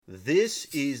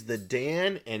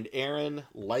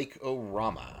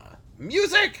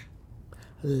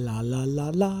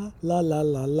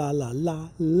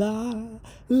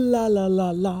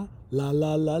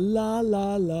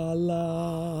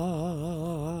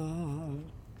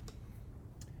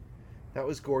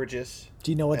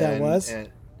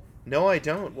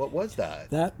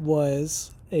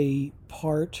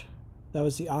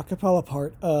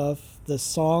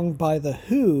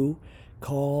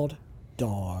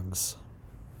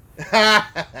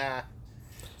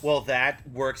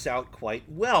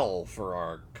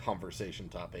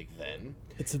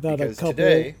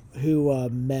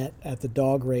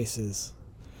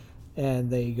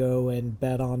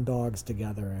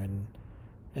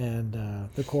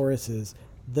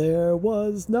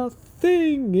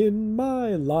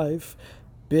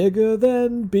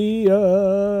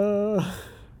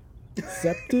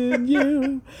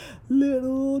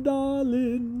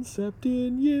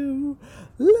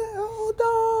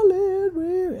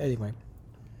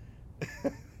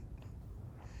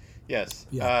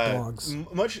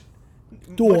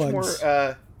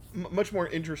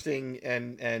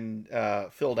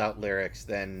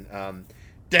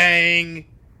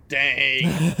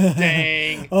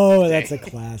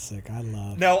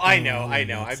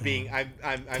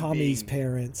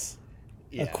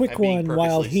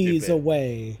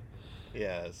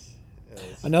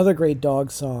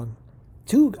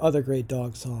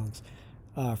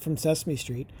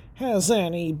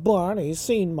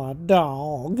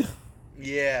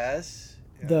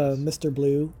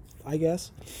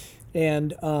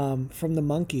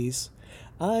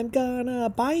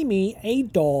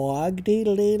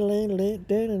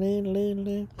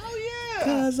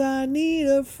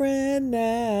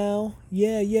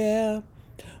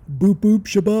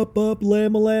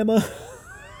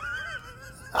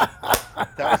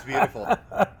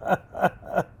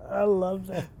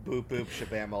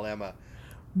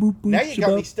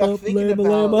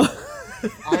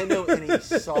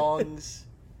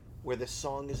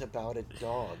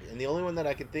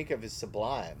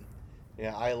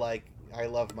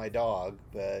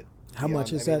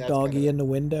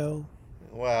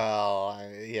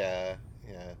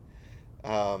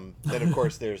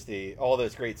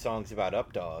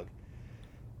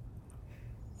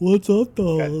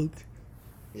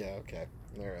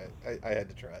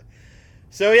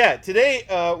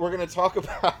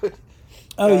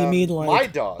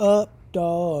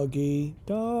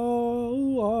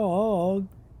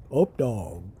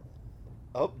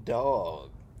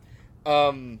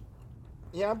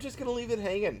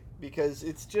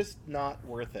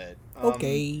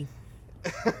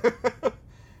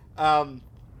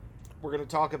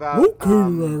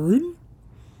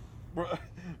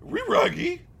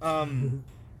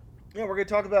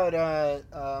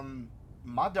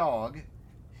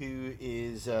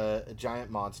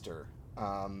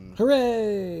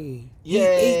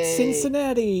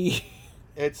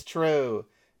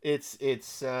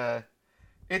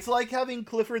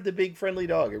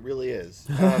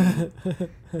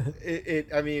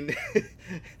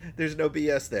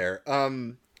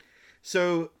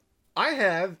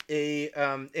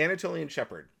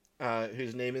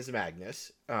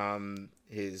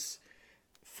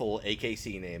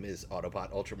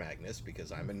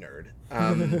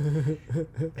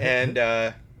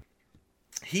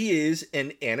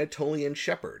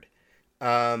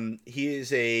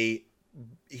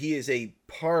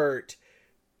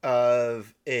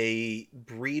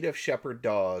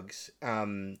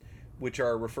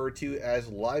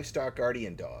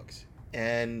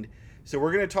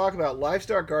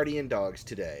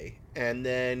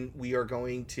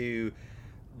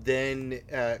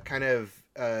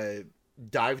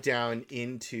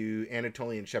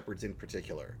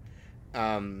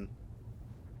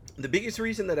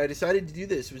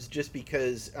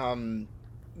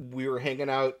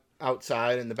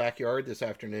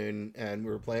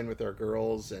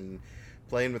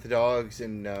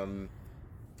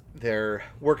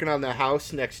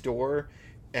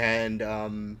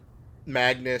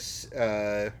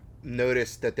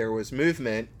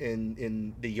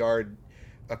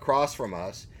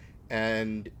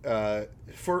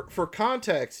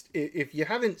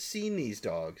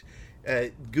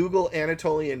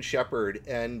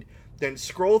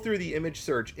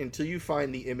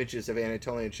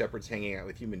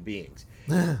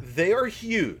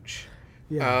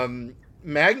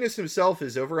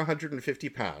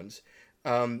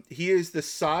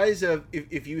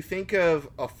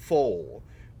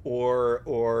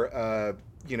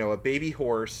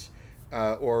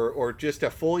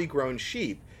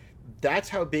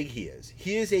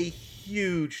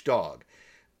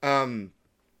And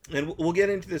we'll get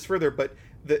into this further, but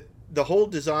the whole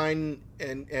design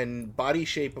and body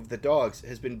shape of the dogs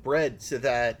has been bred so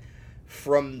that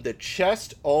from the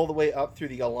chest all the way up through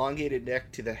the elongated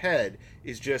neck to the head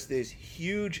is just this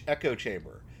huge echo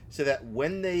chamber, so that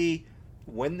when they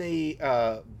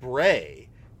bray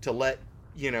to let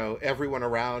everyone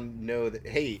around know that,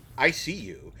 hey, I see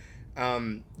you,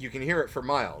 you can hear it for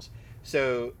miles.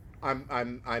 So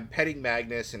I'm petting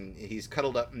Magnus, and he's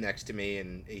cuddled up next to me,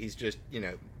 and he's just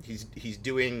he's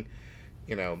doing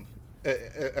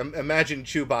imagine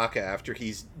Chewbacca after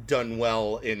he's done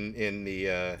well in the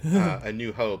A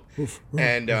New Hope,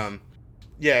 and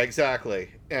yeah, exactly.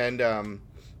 And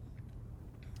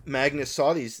Magnus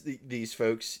saw these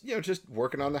folks just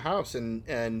working on the house,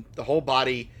 and the whole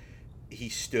body, he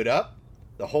stood up,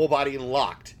 the whole body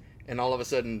locked, and all of a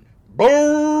sudden,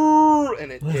 boom,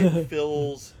 and it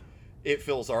fills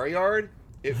our yard,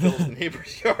 it fills the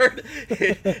neighbor's yard,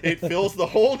 it fills the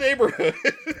whole neighborhood.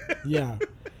 Yeah.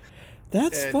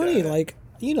 That's funny.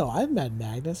 I've met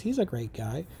Magnus. He's a great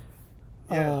guy.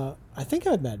 Yeah. I think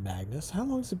I've met Magnus. How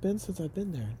long has it been since I've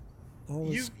been there?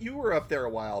 You were up there a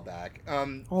while back.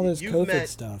 All this COVID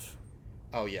stuff.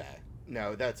 Oh, yeah.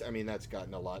 No, that's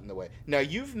gotten a lot in the way. Now,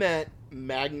 you've met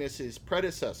Magnus's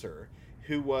predecessor,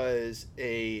 who was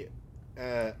a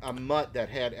mutt that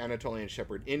had Anatolian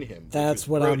Shepherd in him. That's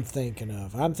what Brody. I'm thinking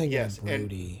of. I'm thinking of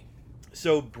Brody.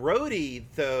 So Brody,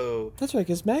 though... That's right,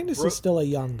 because Magnus is still a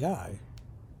young guy.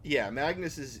 Yeah,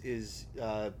 Magnus is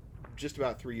just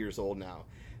about 3 years old now.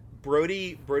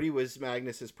 Brody was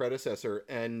Magnus's predecessor,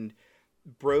 and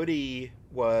Brody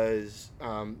was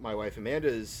my wife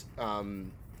Amanda's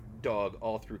dog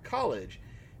all through college.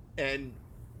 And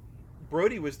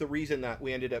Brody was the reason that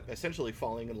we ended up essentially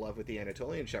falling in love with the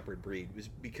Anatolian Shepherd breed, was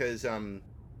because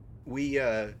we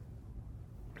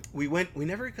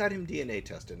never got him DNA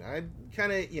tested. I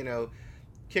kind of,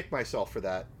 kick myself for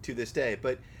that to this day.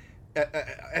 But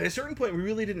at a certain point, we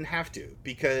really didn't have to,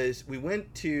 because we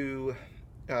went to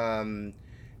an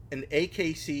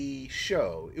AKC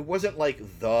show. It wasn't like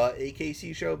the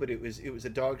AKC show, but it was a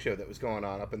dog show that was going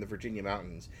on up in the Virginia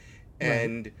mountains. Right.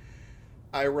 And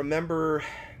I remember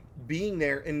being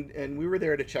there, and we were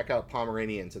there to check out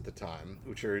Pomeranians at the time,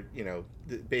 which are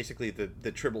basically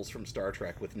the tribbles from Star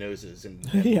Trek with noses and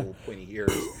little pointy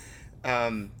ears.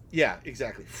 Yeah,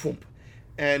 exactly. Foomp.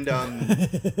 And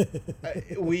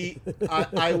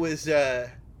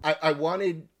I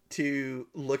wanted to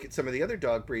look at some of the other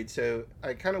dog breeds, so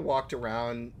I kind of walked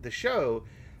around the show,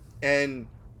 and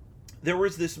there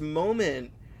was this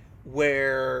moment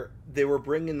where they were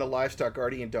bringing the livestock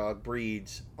guardian dog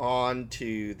breeds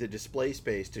onto the display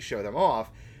space to show them off,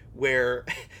 where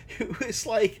it was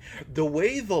like the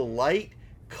way the light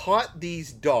caught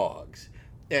these dogs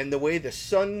and the way the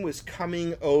sun was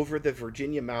coming over the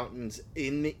Virginia mountains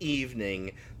in the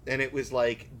evening, and it was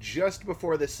like just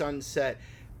before the sun set.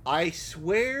 I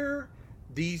swear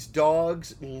these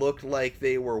dogs looked like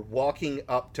they were walking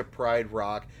up to Pride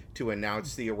Rock to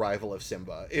announce the arrival of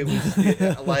Simba. It was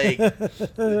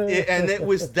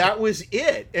that was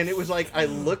it. And it was like, I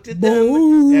looked at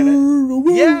them, and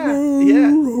yeah,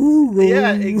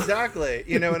 exactly.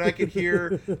 And I could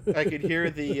hear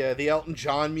the Elton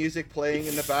John music playing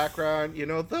in the background.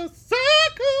 The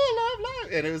circle of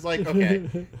life, and it was like,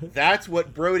 okay, that's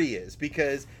what Brody is,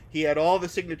 because he had all the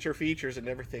signature features and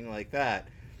everything like that.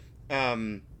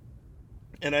 And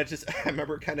I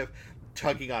remember kind of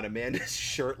tugging on Amanda's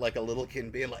shirt like a little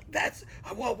kid, being like, I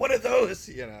want one of those,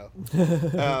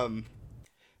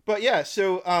 But yeah,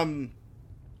 so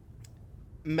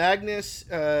Magnus,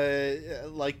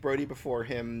 like Brody before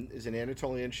him, is an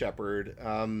Anatolian Shepherd.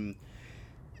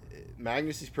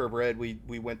 Magnus is purebred.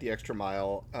 We went the extra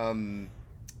mile.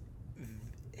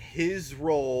 His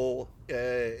role,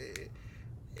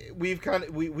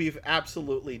 we've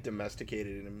absolutely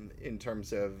domesticated him in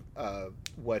terms of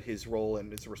what his role and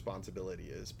his responsibility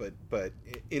is, but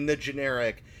in the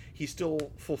generic, he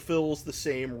still fulfills the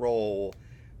same role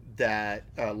that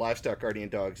livestock guardian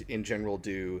dogs in general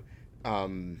do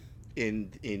in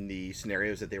the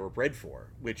scenarios that they were bred for,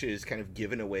 which is kind of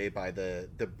given away by the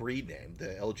breed name,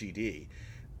 the LGD.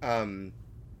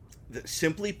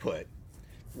 Simply put,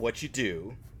 what you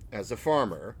do as a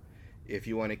farmer, if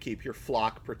you want to keep your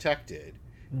flock protected,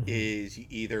 is you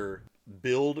either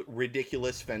build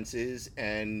ridiculous fences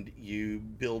and you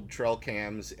build trail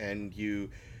cams and you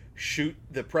shoot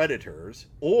the predators,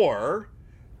 or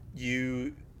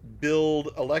you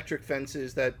build electric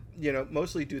fences that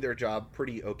mostly do their job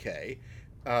pretty okay,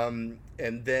 and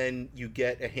then you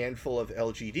get a handful of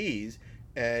LGDs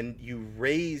and you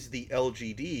raise the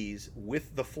LGDs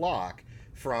with the flock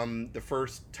from the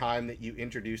first time that you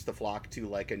introduce the flock to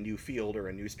like a new field or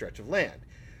a new stretch of land.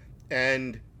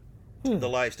 And the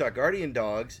livestock guardian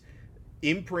dogs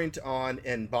imprint on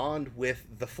and bond with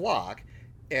the flock,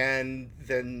 and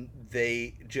then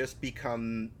they just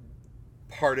become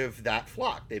part of that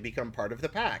flock. They become part of the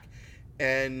pack.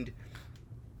 And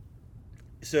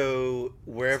so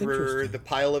wherever the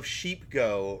pile of sheep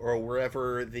go, or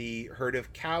wherever the herd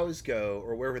of cows go,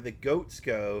 or wherever the goats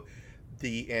go,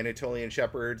 the Anatolian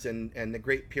shepherds and the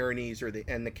Great Pyrenees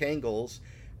and the Kangals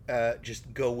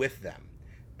just go with them.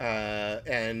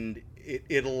 And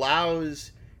it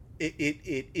allows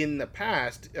it in the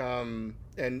past and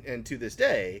to this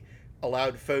day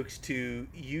allowed folks to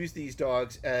use these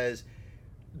dogs as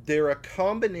they're a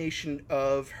combination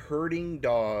of herding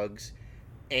dogs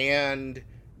and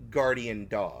guardian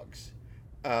dogs.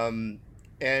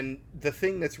 And the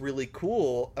thing that's really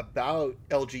cool about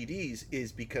LGDs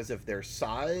is because of their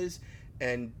size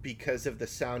and because of the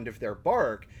sound of their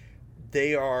bark,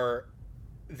 they are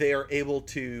able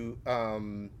to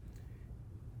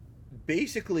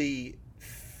basically,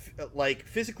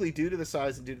 physically, due to the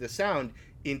size and due to the sound,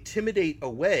 intimidate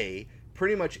away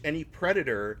pretty much any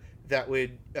predator that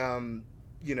would,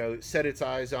 set its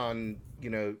eyes on,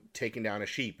 taking down a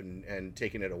sheep and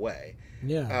taking it away.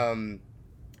 Yeah.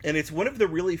 And it's one of the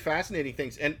really fascinating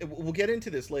things, and we'll get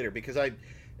into this later because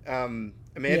Amanda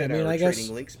and I were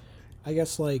trading links. I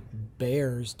guess like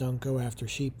bears don't go after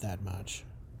sheep that much,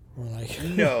 or like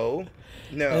no,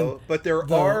 but there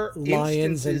are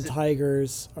lions instances... and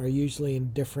tigers are usually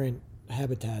in different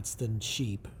habitats than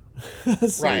sheep.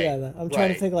 So, right. Yeah, I'm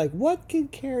trying to think like what can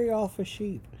carry off a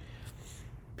sheep.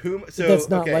 So that's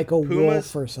not like a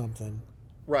pumas, wolf or something.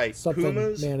 Right. Something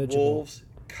pumas, manageable. Wolves,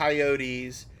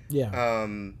 coyotes. Yeah.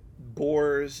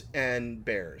 Boars and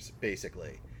bears,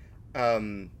 basically.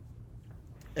 And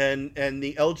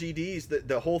the LGDs,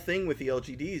 the whole thing with the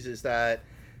LGDs is that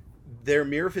their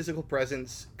mere physical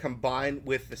presence combined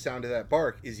with the sound of that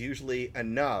bark is usually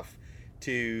enough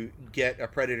to get a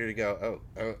predator to go,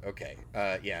 oh okay,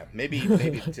 yeah, maybe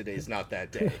today's not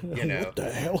that day, What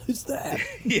the hell is that?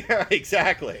 Yeah,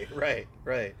 exactly. Right.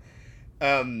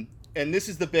 And this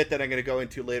is the bit that I'm going to go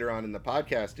into later on in the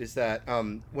podcast, is that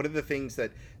one of the things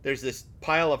that there's this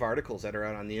pile of articles that are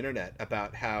out on the internet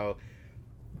about how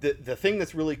the thing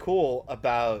that's really cool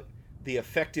about the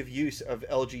effective use of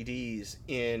LGDs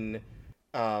in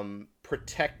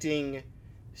protecting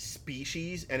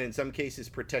species, and in some cases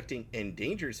protecting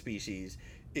endangered species,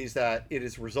 is that it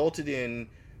has resulted in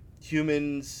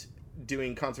humans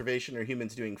doing conservation or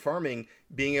humans doing farming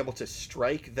being able to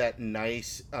strike that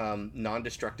nice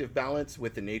non-destructive balance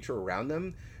with the nature around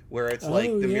them, where it's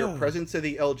mere presence of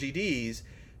the LGDs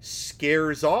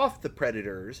scares off the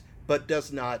predators but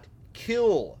does not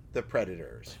kill the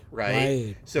predators,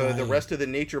 right? The rest of the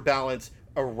nature balance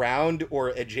around or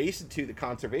adjacent to the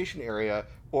conservation area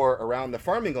or around the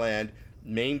farming land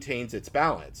maintains its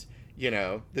balance.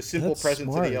 The simple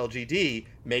presence of the LGD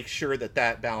makes sure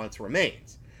that balance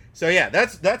remains. So yeah,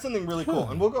 that's something really cool,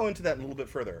 and we'll go into that a little bit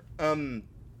further.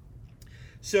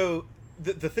 So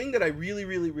the thing that I really,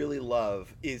 really, really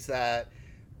love is that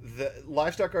the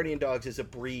livestock guardian dogs as a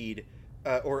breed,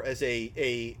 or as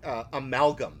a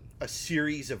amalgam, a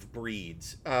series of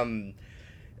breeds,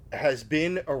 has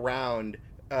been around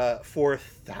for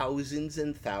thousands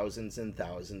and thousands and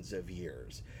thousands of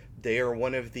years. They are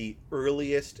one of the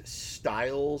earliest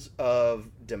styles of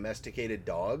domesticated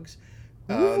dogs.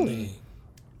 Really?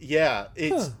 Yeah,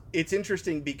 it's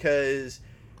interesting because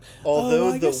although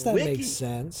I guess that makes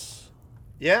sense.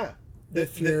 Yeah.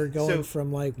 If you're going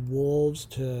from like wolves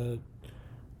to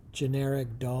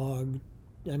generic dog,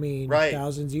 I mean,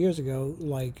 thousands of years ago,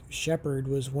 like shepherd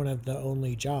was one of the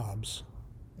only jobs.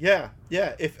 Yeah.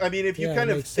 If you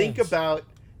kind of think about,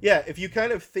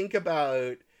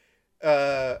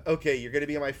 okay, you're going to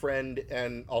be my friend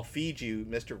and I'll feed you,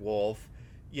 Mr. Wolf.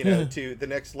 To the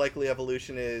next likely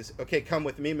evolution is, okay, come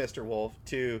with me, Mr. Wolf,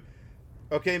 to,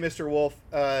 okay, Mr. Wolf,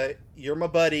 you're my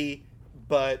buddy,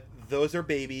 but those are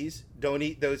babies, don't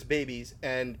eat those babies,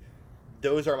 and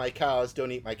those are my cows,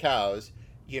 don't eat my cows.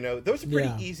 Those are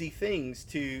pretty easy things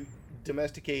to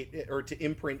domesticate or to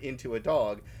imprint into a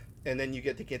dog, and then you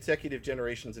get the consecutive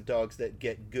generations of dogs that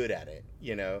get good at it,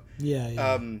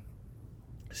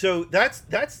 So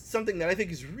that's something that I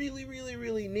think is really, really,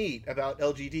 really neat about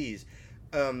LGDs.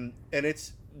 And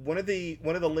it's one of the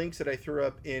links that I threw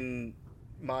up in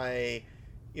my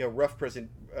rough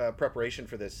preparation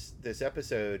for this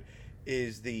episode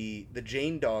is the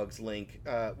Jane Dogs link,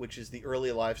 which is the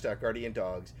early livestock guardian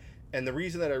dogs. And the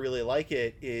reason that I really like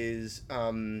it is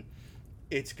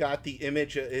it's got the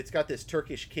image, it's got this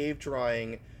Turkish cave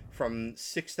drawing from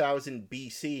 6000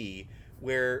 BC,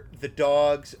 where the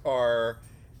dogs are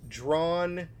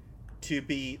drawn to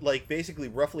be like basically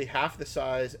roughly half the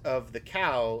size of the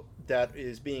cow that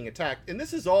is being attacked. And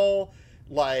this is all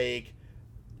like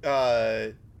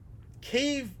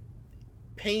cave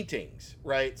paintings,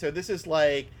 right? So this is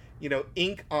like,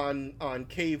 ink on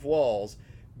cave walls,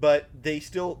 but they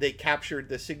captured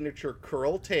the signature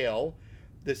curl tail,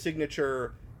 the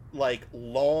signature like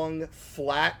long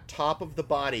flat top of the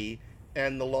body,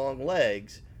 and the long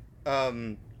legs.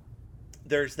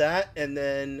 There's that, and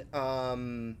then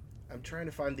I'm trying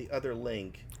to find the other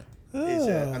link.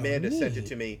 Amanda sent it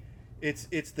to me.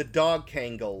 It's the dog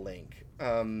kangle link.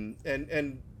 And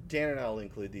Dan and I'll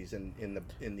include these in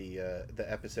the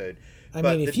episode. I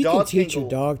mean, if you can teach your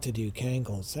dog to do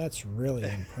kangles, that's really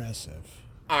impressive.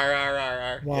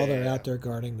 While they're out there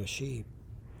guarding the sheep.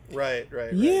 Right.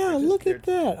 Yeah, look at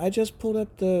that. I just pulled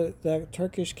up the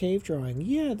Turkish cave drawing.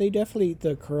 Yeah, they definitely,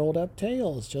 the curled up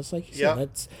tails, just like you said.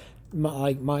 That's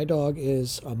my dog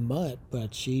is a mutt,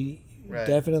 but she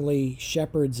definitely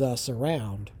shepherds us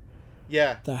around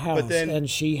the house. And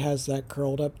she has that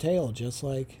curled up tail, just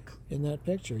like in that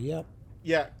picture. Yep.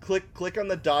 Yeah, click on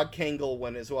the dog kangle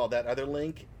one as well, that other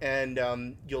link, and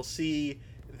you'll see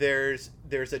there's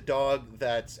a dog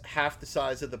that's half the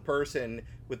size of the person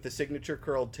with the signature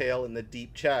curled tail and the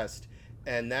deep chest,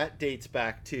 and that dates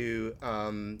back to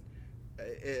and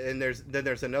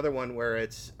there's another one where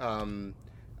it's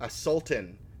a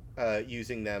sultan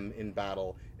using them in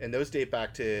battle, and those date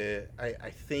back to I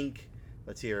think,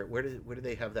 let's see here, where do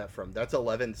they have that from? That's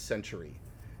 11th century.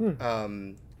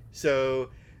 So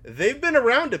they've been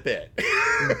around a bit.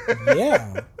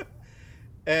 Yeah.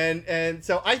 And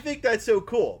so I think that's so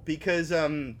cool because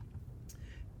every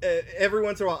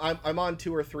once in a while I'm on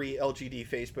 2 or 3 LGD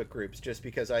Facebook groups just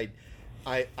because I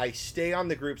stay on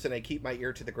the groups and I keep my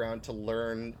ear to the ground to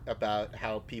learn about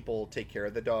how people take care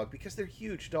of the dog, because they're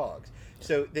huge dogs.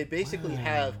 So they basically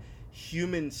have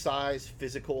human-sized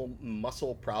physical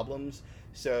muscle problems.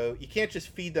 So you can't just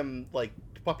feed them like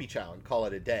puppy chow and call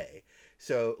it a day.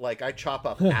 So like I chop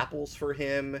up apples for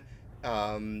him,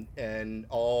 and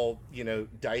I'll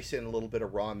dice in a little bit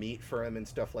of raw meat for him and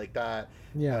stuff like that.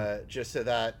 Just so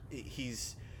that he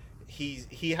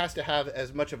has to have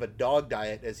as much of a dog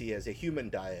diet as he has a human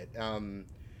diet.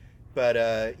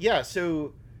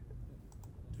 So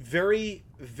very,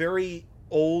 very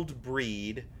old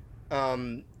breed,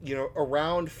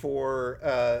 around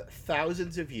for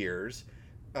thousands of years,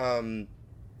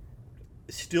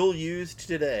 still used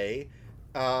today.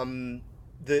 The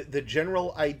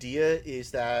general idea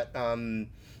is that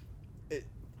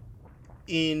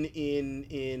in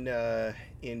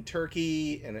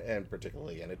Turkey and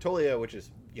particularly Anatolia, which is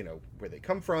where they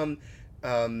come from,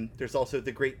 there's also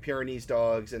the Great Pyrenees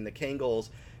dogs and the Kangles.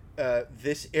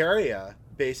 This area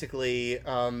basically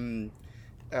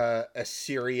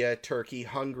Assyria, Turkey,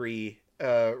 Hungary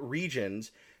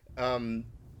regions.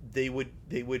 They would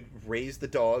raise the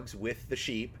dogs with the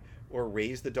sheep, or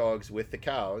raise the dogs with the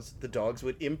cows. The dogs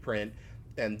would imprint,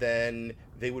 and then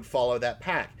they would follow that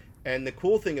pack. And the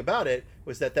cool thing about it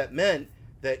was that meant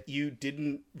that you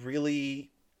didn't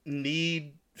really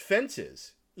need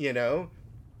fences, You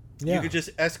could just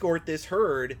escort this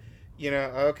herd,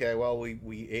 okay, well,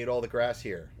 we ate all the grass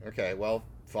here. Okay, well,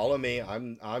 follow me.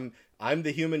 I'm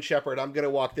the human shepherd. I'm going to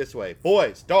walk this way.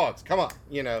 Boys, dogs, come on,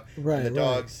 Right, and the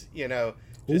dogs,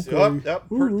 just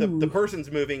the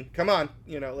person's moving. Come on,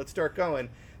 let's start going.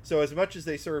 So as much as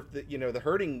they served the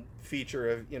herding feature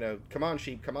of come on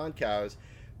sheep, come on cows,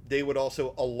 they would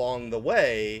also along the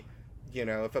way,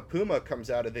 if a puma comes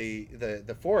out of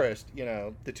the forest,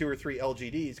 the 2 or 3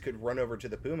 LGDs could run over to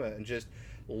the puma and just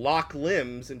lock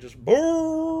limbs and just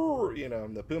boom,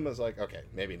 the puma's like, okay,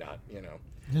 maybe not,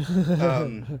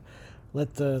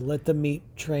 Let the meat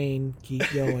train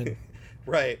keep going.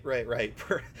 Right.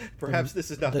 Perhaps this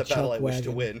is not the battle I wish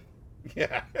to win.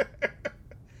 Yeah.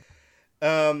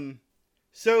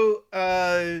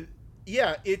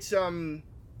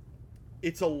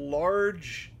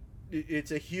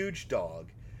 It's a huge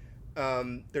dog.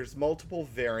 There's multiple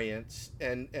variants,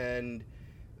 and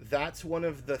that's one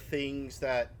of the things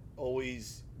that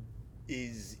always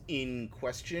is in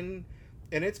question.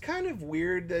 And it's kind of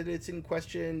weird that it's in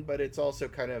question, but it's also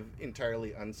kind of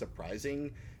entirely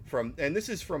unsurprising and this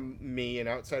is from me, an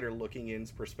outsider looking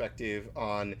in's perspective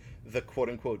on the quote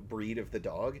unquote breed of the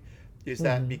dog, is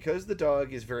that because the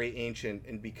dog is very ancient,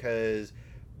 and because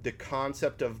the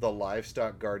concept of the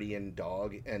livestock guardian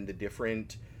dog and the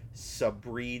different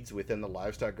sub-breeds within the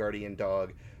livestock guardian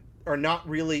dog are not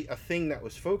really a thing that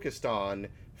was focused on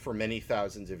for many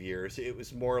thousands of years. It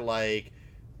was more like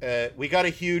We got a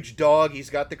huge dog. He's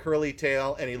got the curly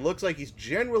tail, and he looks like he's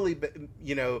generally,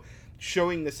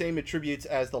 showing the same attributes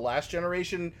as the last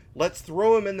generation. Let's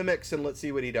throw him in the mix and let's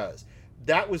see what he does.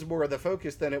 That was more of the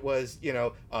focus than it was,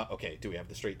 okay, do we have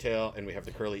the straight tail and we have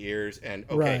the curly ears, and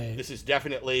okay, this is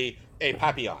definitely a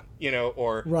Papillon,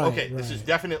 this is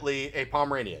definitely a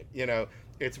Pomeranian.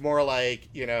 It's more like,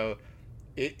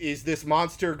 is this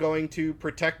monster going to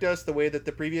protect us the way that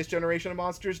the previous generation of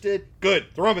monsters did? Good,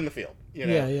 throw him in the field.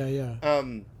 Yeah.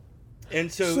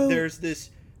 And so there's this.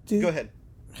 Go ahead.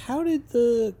 How did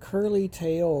the curly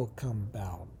tail come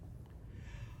about?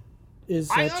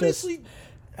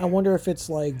 I wonder if it's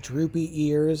like droopy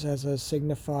ears as a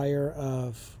signifier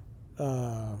of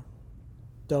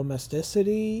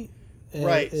domesticity.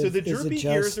 Right. So the droopy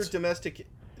ears are domestic.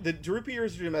 The droopy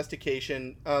ears are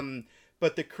domestication.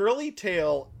 But the curly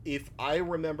tail, if I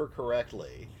remember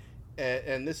correctly,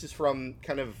 and this is from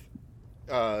kind of,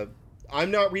 I'm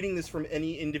not reading this from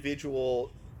any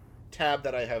individual tab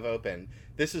that I have open.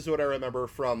 This is what I remember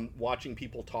from watching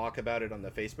people talk about it on the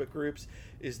Facebook groups,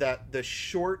 is that the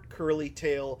short curly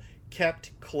tail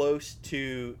kept close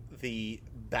to the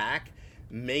back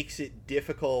makes it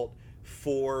difficult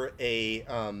for a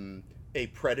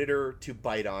predator to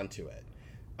bite onto it.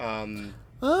 And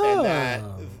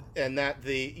that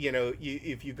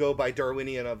if you go by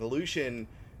Darwinian evolution,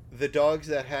 the dogs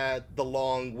that had the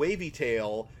long wavy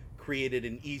tail created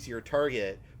an easier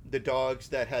target. The dogs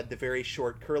that had the very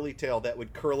short curly tail that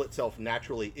would curl itself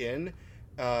naturally in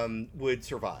would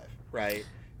survive, right?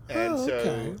 And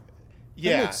okay.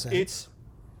 That makes sense.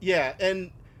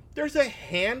 And there's a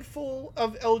handful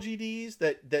of LGDs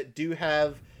that do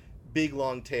have big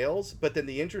long tails, but then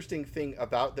the interesting thing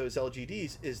about those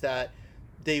LGDs is that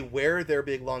they wear their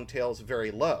big long tails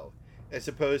very low, as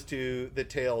opposed to the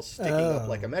tails sticking up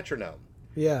like a metronome.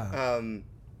 Yeah.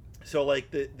 So like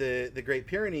the Great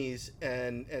Pyrenees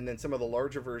and then some of the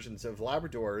larger versions of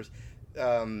Labradors,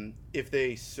 if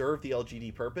they serve the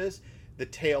LGD purpose, the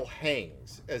tail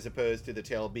hangs as opposed to the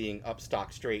tail being up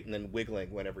stock straight and then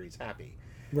wiggling whenever he's happy.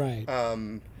 Right.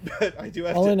 But I do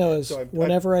have All I know is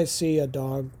whenever I see a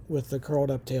dog with the curled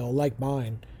up tail, like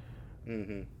mine,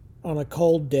 on a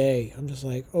cold day, I'm just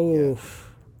like, you're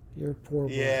poor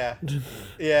boy. Yeah.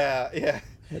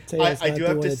 That tail's not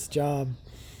doing its job.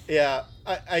 Yeah,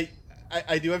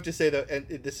 I do have to say though, and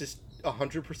this is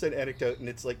 100% anecdote, and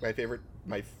it's like my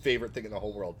favorite thing in the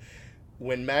whole world.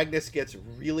 When Magnus gets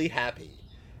really happy,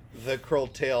 the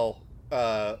curled tail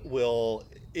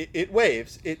it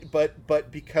waves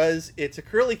but because it's a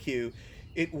curlicue,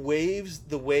 it waves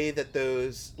the way that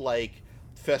those like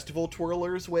festival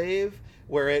twirlers wave,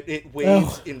 where it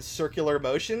waves in circular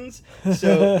motions,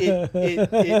 so it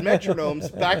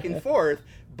metronomes back and forth.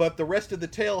 But the rest of the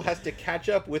tail has to catch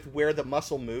up with where the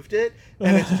muscle moved it,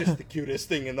 and it's just the cutest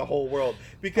thing in the whole world.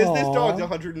 Because this dog's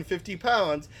 150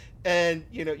 pounds, and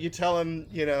you tell him,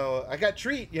 I got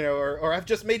treat, or I've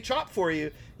just made chop for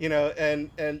you, and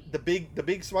the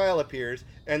big smile appears,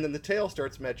 and then the tail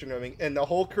starts metronoming, and the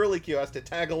whole curlicue has to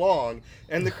tag along,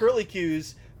 and the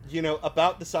curlicue's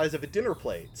about the size of a dinner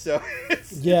plate. So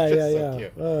it's so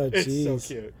cute. Oh, it's so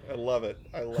cute. I love it.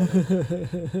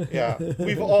 Yeah.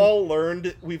 We've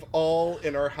all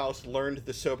in our house learned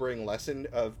the sobering lesson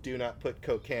of do not put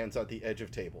Coke cans on the edge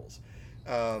of tables.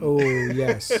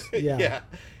 Yes. Yeah.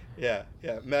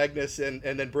 Magnus and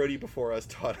then Brody before us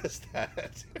taught us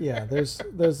that. Yeah,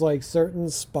 there's like certain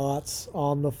spots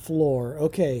on the floor.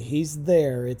 Okay, he's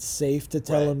there. It's safe to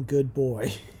tell him good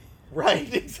boy.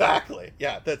 Right, exactly.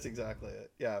 Yeah, that's exactly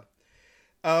it. Yeah.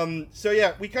 So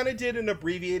yeah, we kind of did an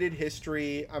abbreviated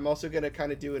history. I'm also going to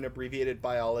kind of do an abbreviated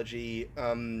biology.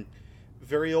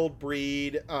 Very old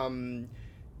breed.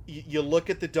 You look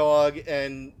at the dog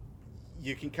and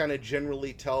you can kind of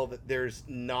generally tell that there's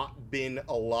not been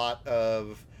a lot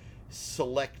of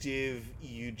selective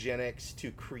eugenics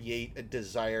to create a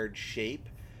desired shape.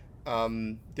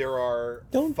 There are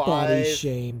Don't 5... body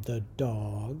shame the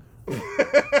dog.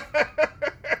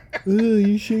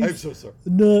 Your shape's I'm so sorry.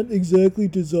 Not exactly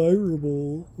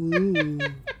desirable. I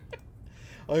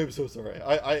am so sorry.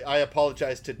 I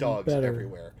apologize to dogs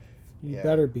everywhere. You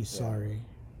better be sorry.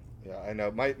 Yeah, I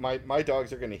know. My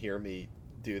dogs are going to hear me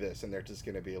do this, and they're just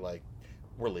going to be like,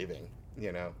 we're leaving,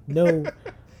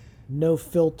 No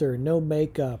filter, no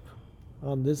makeup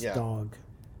on this dog.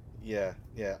 Yeah.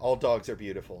 All dogs are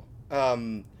beautiful.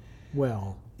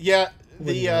 Well. Yeah,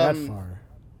 the that far.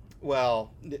 Well,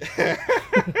 I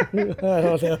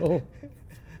don't know.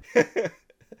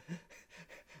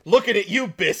 Looking at you,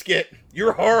 Biscuit.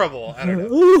 You're horrible. I don't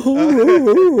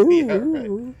know. Yeah,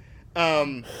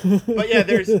 right. But yeah,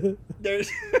 there's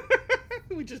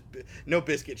We just no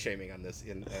biscuit shaming on this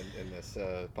in this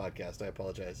podcast. I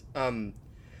apologize.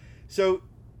 So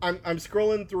I'm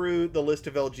scrolling through the list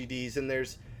of LGDs, and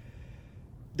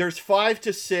there's 5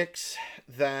 to 6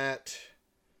 that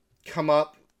come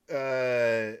up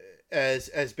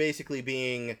as basically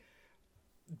being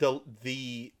the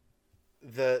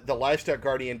livestock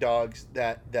guardian dogs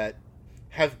that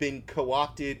have been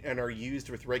co-opted and are used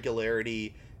with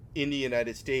regularity in the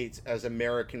United States as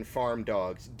American farm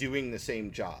dogs doing the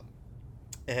same job.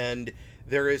 And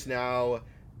there is now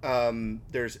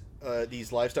there's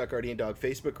these livestock guardian dog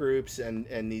Facebook groups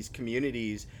and these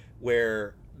communities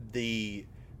where the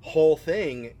whole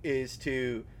thing is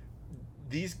to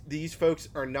these folks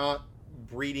are not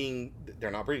breeding.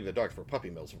 They're not breeding the dogs for puppy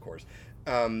mills, of course,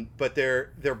 but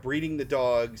they're breeding the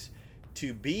dogs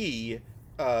to be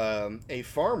a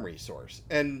farm resource,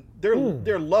 and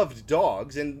they're loved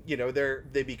dogs, and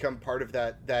they become part of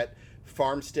that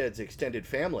farmstead's extended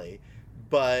family,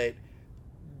 but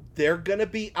they're gonna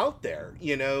be out there.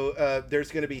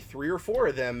 There's gonna be 3 or 4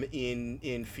 of them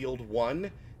in field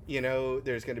 1.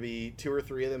 There's gonna be 2 or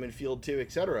 3 of them in field 2,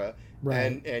 etc.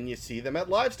 Right. And you see them at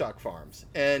livestock farms,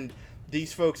 and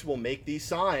these folks will make these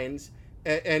signs.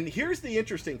 And here's the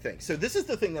interesting thing. So this is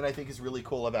the thing that I think is really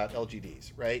cool about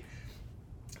LGDs, right?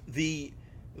 The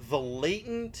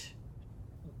latent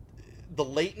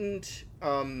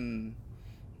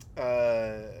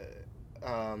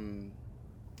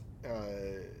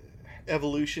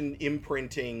evolution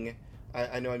imprinting.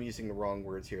 I know I'm using the wrong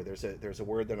words here. There's a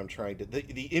word that I'm trying to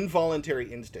the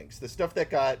involuntary instincts, the stuff that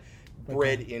got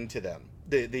bred into them,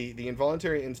 the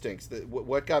involuntary instincts,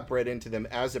 what got bred into them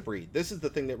as a breed. This is the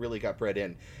thing that really got bred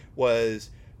in, was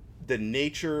the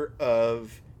nature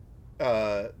of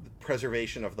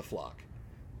preservation of the flock,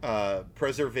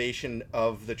 preservation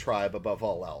of the tribe above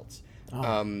all else,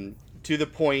 to the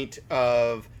point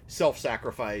of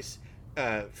self-sacrifice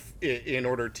in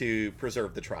order to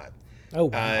preserve the tribe. Oh,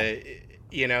 wow.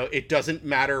 It doesn't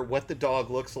matter what the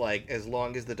dog looks like as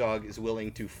long as the dog is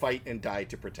willing to fight and die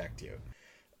to protect you.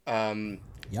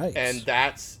 Yikes. And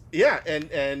that's,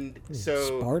 and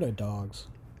so... Sparta dogs.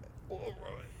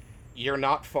 You're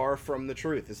not far from the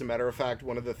truth. As a matter of fact,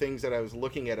 one of the things that I was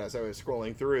looking at as I was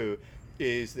scrolling through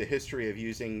is the history of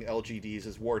using LGDs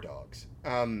as war dogs.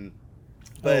 But,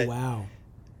 oh, wow.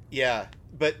 Yeah,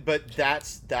 but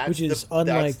that's which is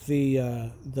unlike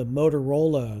the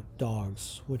Motorola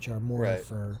dogs, which are more right.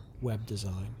 for web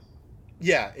design.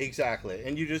 Yeah, exactly.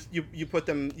 And you put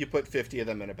 50 of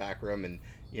them in a back room, and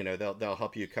they'll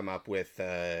help you come up with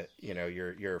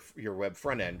your web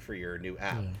front end for your new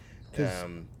app.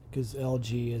 Because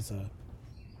LG is a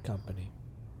company.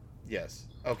 Yes.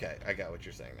 Okay, I got what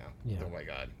you're saying now. Yeah. Oh my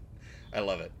god, I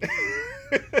love it.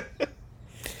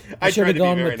 I try to be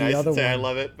gone very with the nice other and say one. I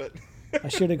love it, but I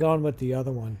should have gone with the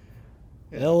other one.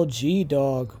 Yeah. LG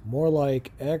dog, more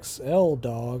like XL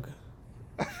dog.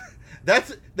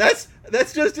 That's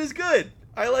just as good.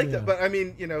 I like that, but I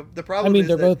mean, the problem.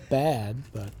 They're both bad,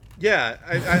 but yeah,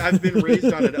 I've been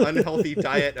raised on an unhealthy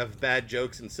diet of bad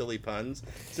jokes and silly puns.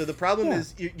 So the problem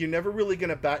is you're never really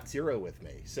gonna bat zero with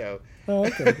me. So. Oh,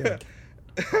 okay, good.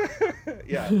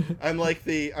 Yeah, I'm like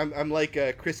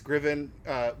Chris Griven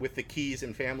with the keys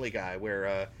in Family Guy,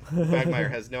 where Quagmire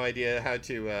has no idea how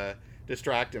to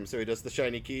distract him, so he does the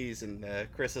shiny keys, and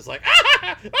Chris is like,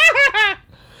 ah! Ah!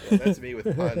 Yeah, that's me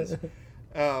with puns.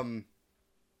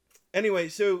 Anyway,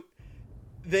 so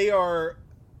they are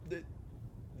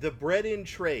the bred-in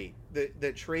trait,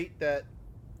 the trait that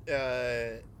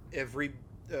that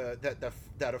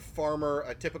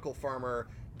a typical farmer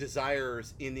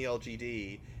desires in the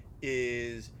LGD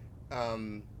is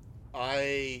I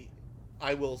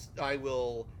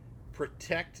will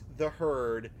protect the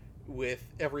herd with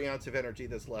every ounce of energy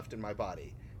that's left in my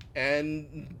body.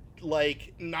 And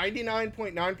like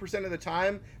 99.9% of the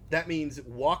time, that means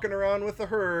walking around with the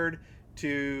herd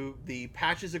to the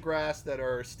patches of grass that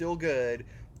are still good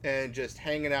and just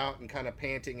hanging out and kind of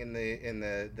panting in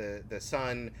the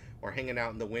sun, or hanging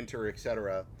out in the winter,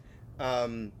 etc.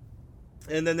 And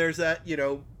then there's that,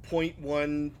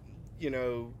 0.1,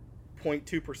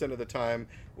 0.2% of the time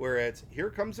where it's, here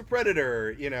comes a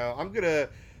predator, I'm going to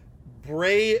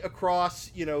bray across,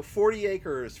 40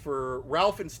 acres for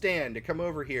Ralph and Stan to come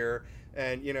over here.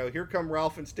 And, here come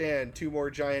Ralph and Stan, 2 more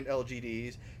giant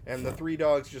LGDs, and the 3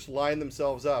 dogs just line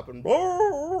themselves up and,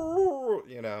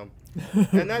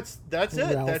 and that's it.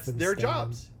 That's their Stan.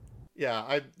 Jobs.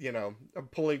 Yeah, I'm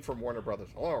pulling from Warner Brothers.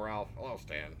 Hello, Ralph. Hello,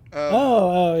 Stan.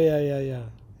 Yeah.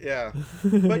 Yeah,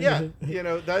 but yeah,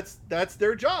 that's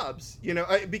their jobs.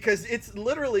 Because it's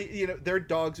literally, they're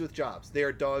dogs with jobs. They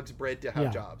are dogs bred to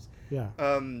have jobs. Yeah.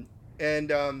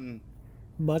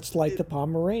 Much like the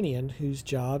Pomeranian, whose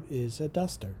job is a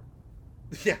duster.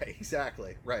 Yeah,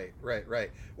 exactly. Right.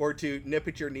 Or to nip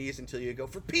at your knees until you go,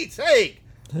 for Pete's sake!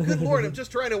 Good Lord, I'm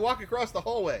just trying to walk across the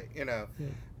hallway, you know.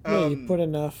 Yeah, you put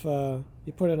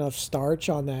enough starch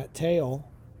on that tail.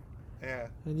 Yeah.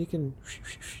 And you can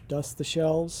dust the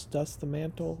shelves, dust the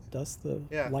mantle, dust the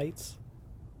lights.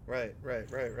 Right.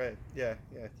 Yeah.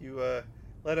 You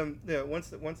let him. Once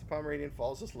the Pomeranian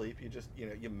falls asleep, you just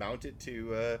you mount it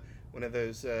to one of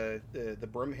those the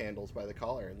broom handles by the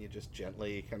collar, and you just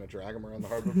gently kind of drag him around the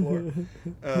hardwood floor.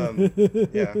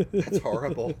 Yeah, that's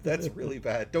horrible. That's really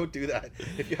bad. Don't do that.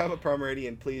 If you have a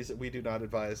Pomeranian, please, we do not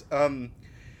advise.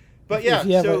 But yeah,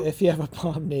 if you have a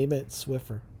Pom, name it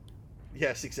Swiffer.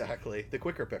 Yes, exactly. The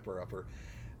quicker pepper upper.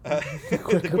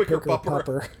 The quicker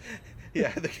pupper.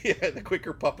 Yeah, the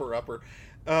quicker pupper upper.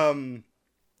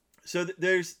 So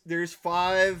there's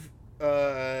 5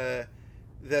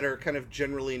 that are kind of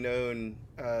generally known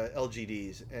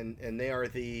LGDs, and they're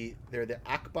the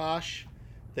Akbash,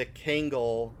 the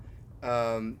Kangal,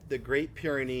 the Great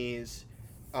Pyrenees,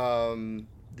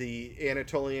 the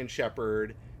Anatolian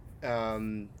Shepherd,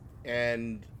 and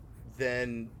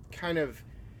then kind of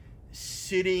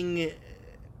sitting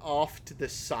off to the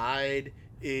side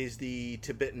is the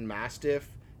Tibetan Mastiff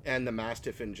and the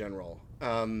Mastiff in general.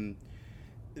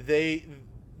 They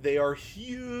are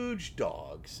huge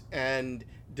dogs, and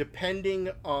depending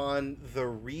on the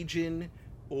region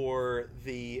or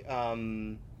the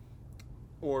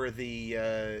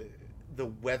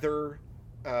weather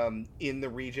in the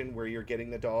region where you're getting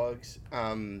the dogs,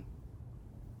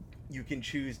 you can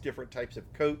choose different types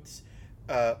of coats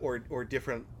or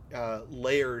different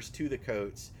layers to the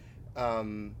coats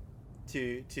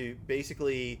to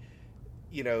basically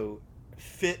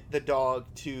fit the dog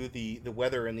to the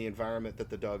weather and the environment that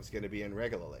the dog's going to be in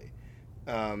regularly.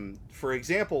 For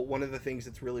example, one of the things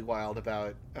that's really wild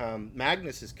about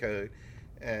Magnus's coat,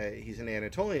 he's an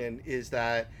Anatolian, is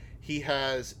that he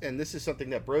has, and this is something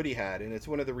that Brody had, and it's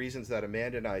one of the reasons that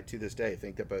Amanda and I to this day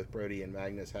think that both Brody and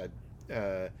Magnus had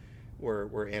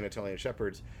were Anatolian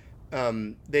Shepherds.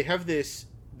 They have this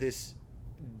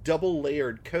double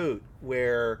layered coat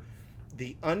where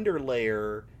the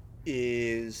underlayer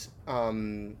is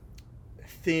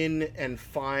thin and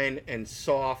fine and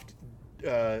soft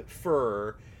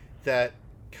fur that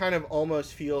kind of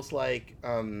almost feels like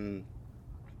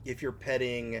if you're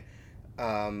petting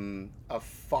a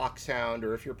foxhound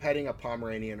or if you're petting a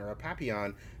Pomeranian or a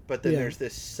Papillon, but then there's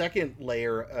this second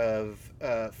layer of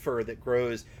fur that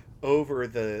grows over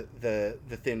the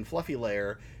thin fluffy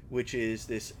layer, which is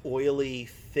this oily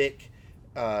thick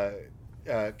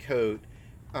coat.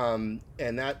 And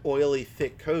that oily,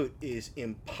 thick coat is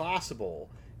impossible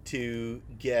to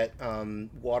get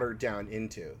watered down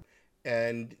into.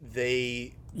 And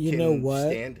they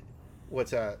stand...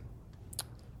 What's that?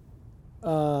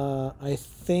 I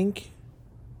think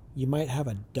you might have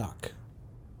a duck.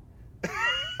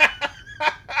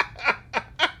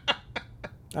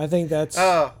 I think that's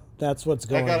what's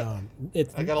going on.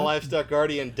 I got a livestock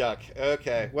guardian duck.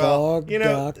 Okay, well, dog,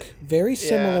 duck, very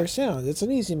similar sound. It's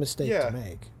an easy mistake to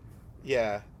make.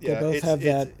 Yeah. They both have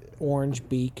that orange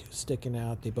beak sticking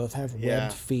out. They both have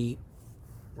webbed feet.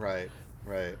 Right.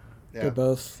 Yeah. They're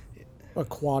both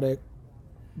aquatic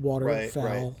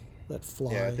waterfowl that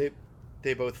fly. Yeah,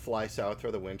 they both fly south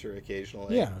for the winter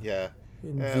occasionally. Yeah.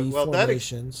 In V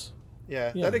formations.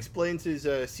 That explains his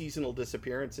seasonal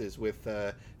disappearances with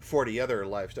 40 other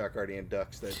livestock guardian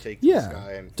ducks that take to the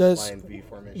sky and fly in V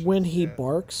formation. When he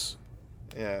barks,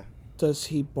 yeah, does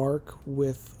he bark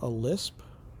with a lisp?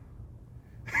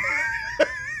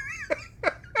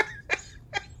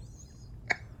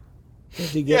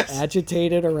 Does he get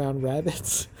agitated around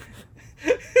rabbits?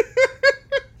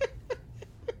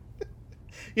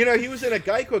 He was in a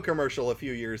Geico commercial a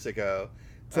few years ago.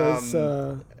 Does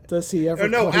he ever?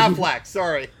 No, Aflac.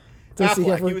 Sorry,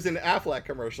 Aflac. He was in an Aflac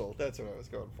commercial. That's what I was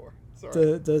going for.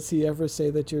 Sorry. Does he ever say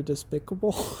that you're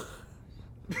despicable?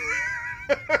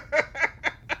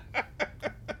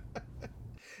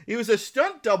 He was a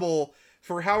stunt double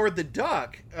for Howard the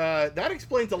Duck. That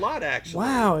explains a lot, actually.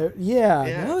 Wow.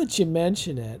 Yeah. Now that you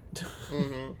mention it.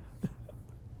 Mm-hmm.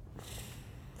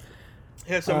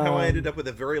 Yeah. Somehow I ended up with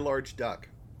a very large duck.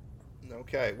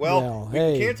 Okay. Well, we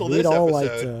can cancel this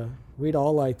episode. We'd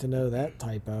all like to know that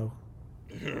typo.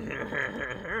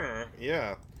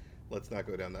 Yeah. Let's not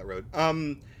go down that road.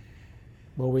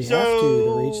 Well, we have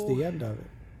to reach the end of it.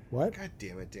 What? God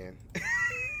damn it, Dan.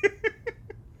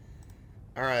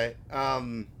 All right.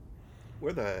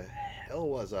 Where the hell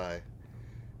was I?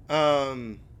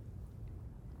 Talking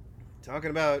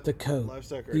about the coat,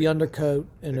 livestock, the undercoat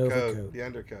and overcoat. The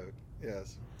undercoat.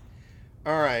 Yes.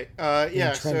 All right. in a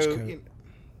Yeah. trench So, coat,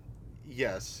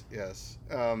 yes, yes.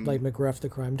 like McGruff the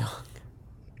crime dog.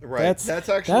 Right. That's That's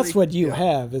actually, what you yeah.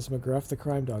 have is McGruff the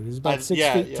crime dog. He's about six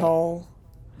Yeah, feet yeah. tall,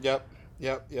 Yep.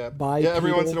 Yep. Yep. Yeah.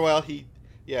 Every once in bipedal. a while,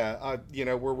 yeah.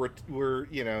 We're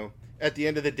at the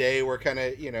end of the day, we're kind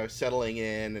of settling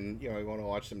in, and we want to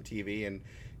watch some TV, and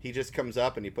he just comes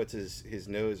up and he puts his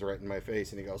nose right in my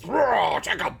face, and he goes, "Roar,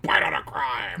 take a bite of the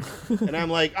crime," and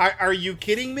I'm like, "Are you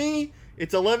kidding me?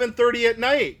 It's 11:30 at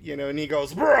night, and he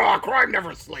goes, "Roar, crime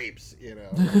never sleeps,"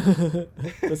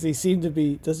 Does he seem to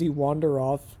be? Does he wander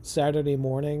off Saturday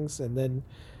mornings and then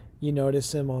you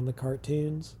notice him on the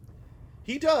cartoons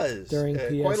He does during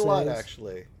quite a lot, PSAs?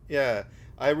 actually. Yeah,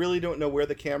 I really don't know where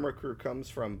the camera crew comes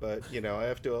from, but I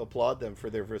have to applaud them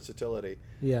for their versatility.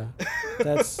 Yeah,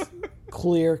 that's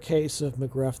clear case of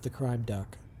McGruff the crime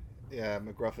duck. Yeah,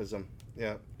 McGruffism.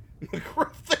 Yeah,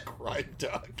 McGruff the crime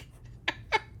duck.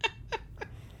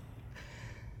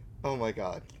 Oh my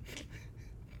God.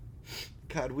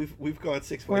 God, we've gone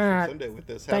 6 ways from Sunday with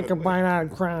this. Take a Haven't we? bite out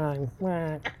of crime.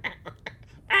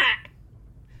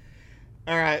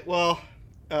 All right. Well,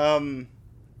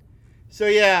 so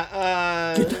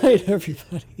yeah. Good night,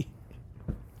 everybody.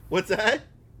 What's that?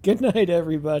 Good night,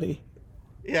 everybody.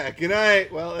 Yeah. Good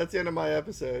night. Well, that's the end of my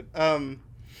episode.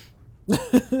 This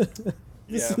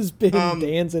Yeah. has been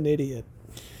Dan's an Idiot.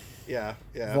 Yeah.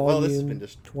 Yeah. Volume Well, this has been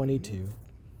just 22.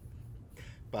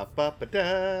 Ba ba ba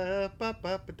da ba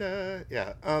ba ba da.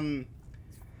 Yeah.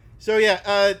 So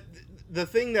yeah. The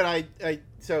thing that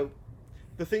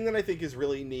the thing that I think is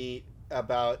really neat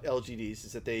about LGDs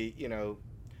is that they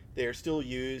are still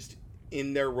used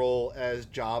in their role as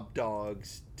job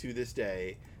dogs to this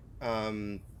day.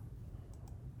 I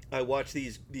watch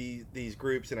these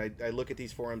groups, and I look at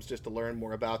these forums just to learn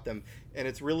more about them, and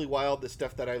it's really wild the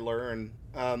stuff that I learn.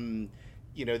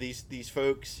 These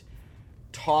folks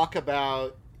talk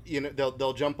about,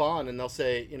 they'll jump on and they'll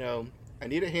say, I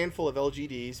need a handful of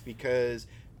LGDs because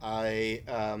I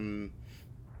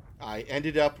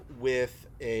ended up with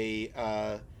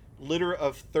a litter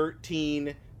of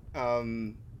 13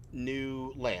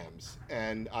 new lambs,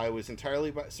 and I was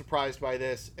entirely surprised by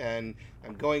this, and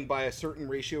I'm going by a certain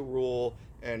ratio rule,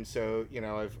 and so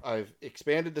I've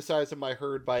expanded the size of my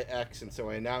herd by X, and so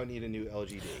I now need a new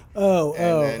LGD.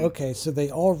 Okay, so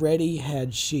they already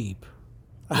had sheep.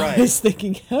 Right. I was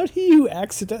thinking, how do you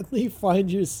accidentally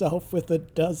find yourself with a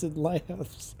dozen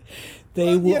lambs?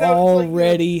 They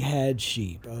already had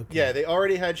sheep. Okay. Yeah, they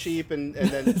already had sheep, and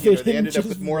then they ended up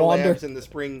with more lambs in the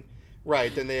spring,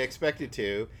 right, than they expected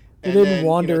to. They didn't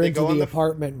wander into the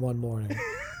apartment one morning.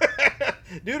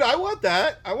 Dude, I want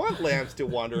that. I want lambs to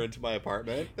wander into my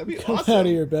apartment. That'd be Come awesome. out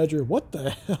of your bedroom. What the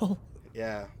hell?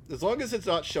 Yeah, as long as it's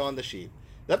not Sean the sheep.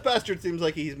 That bastard seems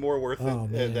like he's more worth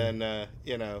it than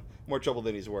more trouble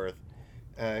than he's worth.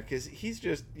 Because he's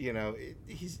just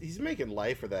he's making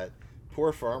life for that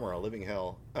poor farmer a living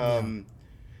hell.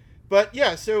 But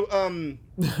yeah, so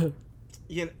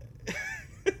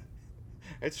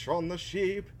it's Sean the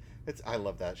sheep. I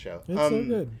love that show. It's so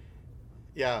good.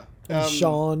 Yeah. And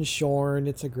Sean, Shorn,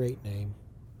 it's a great name.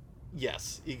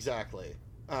 Yes, exactly.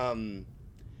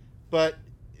 But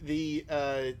the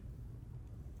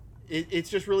it's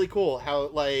just really cool how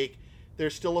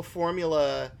there's still a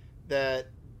formula that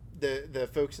the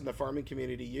folks in the farming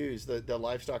community use, the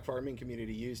livestock farming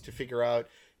community use to figure out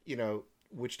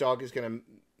which dog is going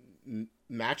to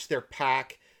match their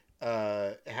pack,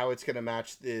 how it's going to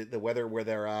match the weather where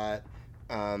they're at,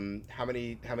 how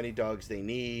many dogs they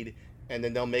need, and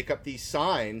then they'll make up these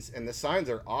signs, and the signs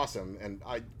are awesome, and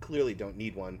I clearly don't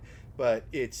need one, but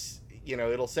it's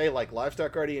it'll say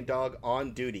livestock guardian dog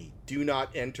on duty, do not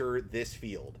enter this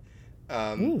field,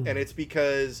 and it's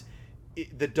because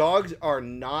the dogs are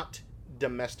not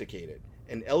domesticated.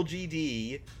 An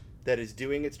LGD that is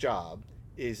doing its job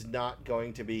is not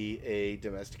going to be a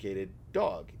domesticated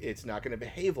dog. It's not going to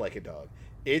behave like a dog.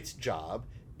 Its job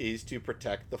is to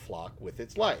protect the flock with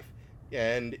its life.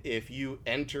 And if you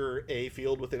enter a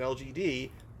field with an LGD,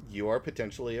 you are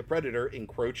potentially a predator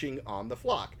encroaching on the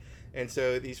flock. And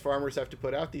so these farmers have to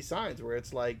put out these signs where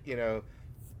it's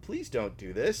please don't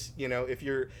do this. If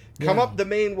you're come up the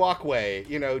main walkway,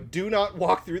 do not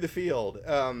walk through the field.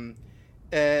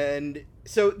 And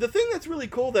so the thing that's really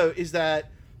cool though is that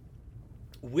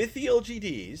with the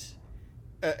LGDs,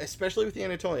 especially with the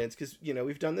Anatolians, because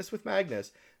we've done this with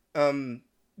Magnus,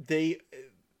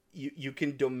 you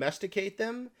can domesticate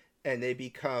them and they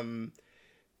become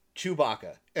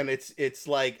Chewbacca, and it's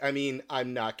like, I mean,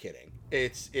 I'm not kidding.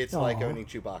 It's like owning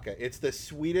Chewbacca. It's the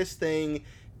sweetest thing.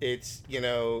 It's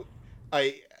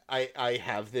I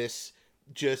have this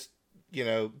just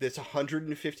this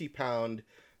 150-pound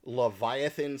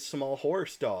Leviathan small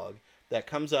horse dog that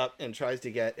comes up and tries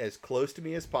to get as close to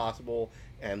me as possible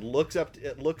and looks up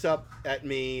at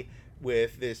me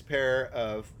with this pair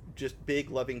of just big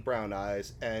loving brown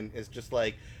eyes and is just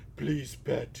like, please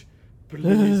pet,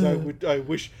 please, I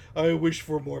wish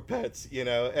for more pets, you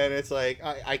know. And it's like,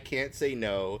 I can't say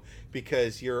no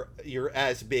because you're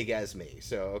as big as me,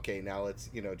 so okay, now let's,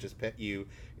 you know, just pet you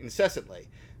incessantly.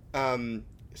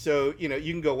 So, you know,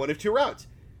 you can go one of two routes.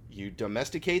 You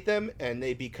domesticate them and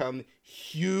they become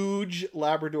huge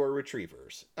Labrador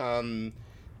retrievers.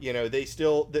 You know,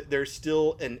 there's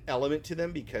still an element to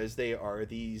them because they are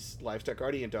these livestock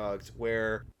guardian dogs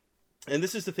where, and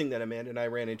this is the thing that Amanda and I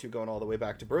ran into going all the way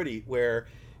back to Brody, where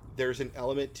there's an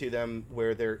element to them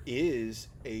where there is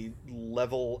a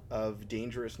level of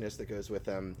dangerousness that goes with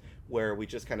them where we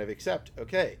just kind of accept,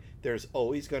 okay, there's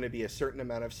always going to be a certain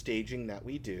amount of staging that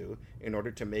we do in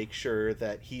order to make sure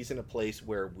that he's in a place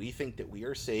where we think that we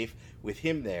are safe with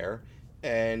him there,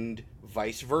 and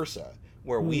vice versa,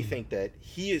 where we think that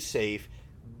he is safe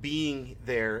being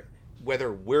there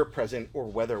whether we're present or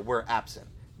whether we're absent.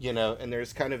 You know, and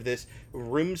there's kind of this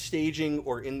room staging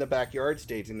or in the backyard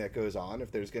staging that goes on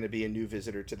if there's going to be a new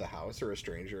visitor to the house or a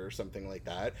stranger or something like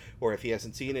that, or if he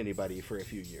hasn't seen anybody for a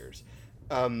few years.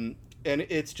 And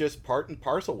it's just part and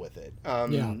parcel with it,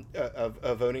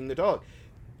 of owning the dog.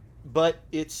 But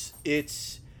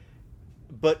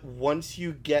but once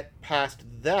you get past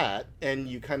that and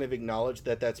you kind of acknowledge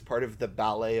that that's part of the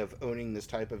ballet of owning this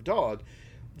type of dog,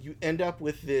 you end up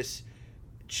with this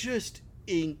just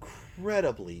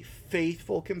incredibly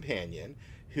faithful companion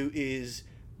who is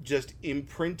just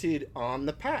imprinted on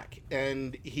the pack.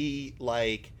 And he,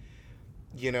 like,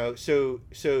 you know, so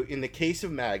in the case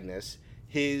of Magnus,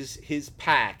 his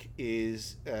pack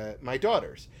is my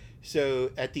daughter's.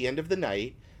 So at the end of the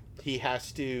night, he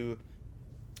has to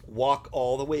walk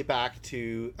all the way back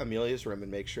to Amelia's room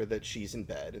and make sure that she's in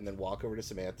bed, and then walk over to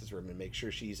Samantha's room and make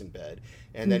sure she's in bed,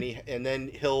 and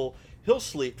then he'll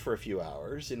sleep for a few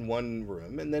hours in one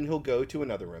room, and then he'll go to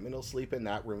another room and he'll sleep in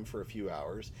that room for a few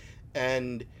hours,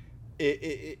 and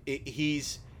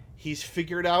he's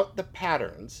figured out the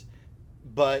patterns,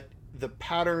 but the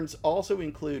patterns also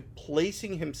include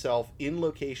placing himself in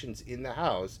locations in the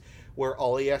house where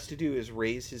all he has to do is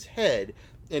raise his head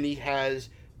and he has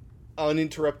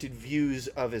uninterrupted views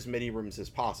of as many rooms as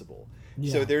possible.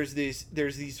 Yeah. So there's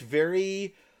these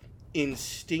very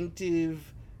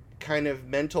instinctive kind of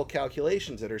mental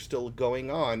calculations that are still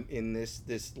going on in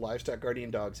this livestock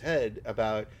guardian dog's head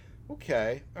about,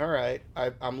 okay, all right,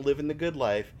 I'm living the good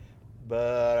life,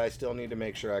 but I still need to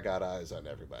make sure I got eyes on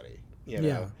everybody, you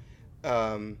know.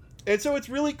 And so it's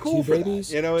really cool for that,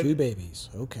 you know. Two babies,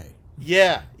 okay.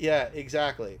 Yeah,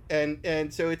 exactly.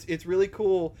 And so it's really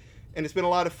cool. And it's been a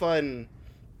lot of fun,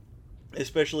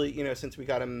 especially, you know, since we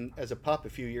got him as a pup a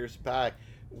few years back,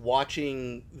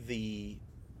 watching the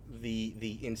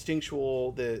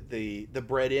instinctual, the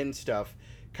bred in stuff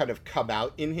kind of come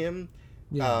out in him.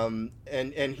 Yeah.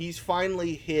 And he's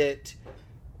finally hit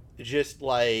just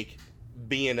like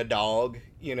being a dog,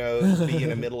 you know,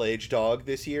 being a middle-aged dog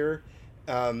this year.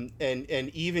 And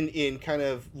even in kind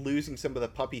of losing some of the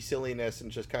puppy silliness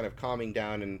and just kind of calming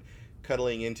down and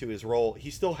cuddling into his role, he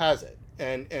still has it,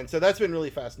 and so that's been really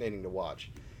fascinating to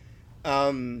watch.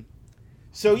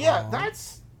 So yeah,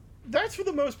 that's for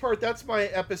the most part, that's my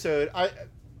episode.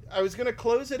 I was gonna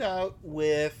close it out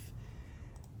with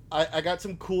I got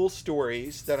some cool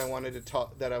stories that I wanted to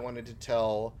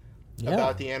tell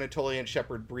about the Anatolian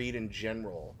Shepherd breed in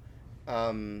general,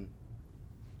 and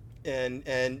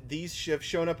these have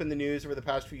shown up in the news over the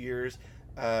past few years.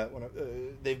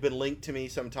 They've been linked to me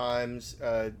sometimes.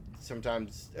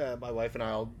 Sometimes my wife and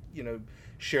I'll, you know,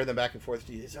 share them back and forth.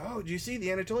 Oh, did you see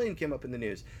the Anatolian came up in the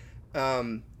news?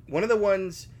 One of the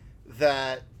ones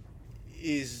that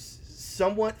is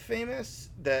somewhat famous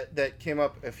that came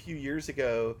up a few years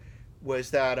ago was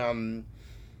that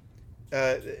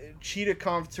Cheetah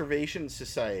Conservation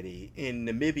Society in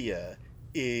Namibia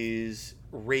is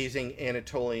raising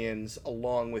Anatolians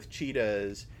along with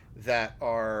cheetahs that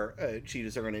are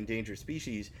cheetahs are an endangered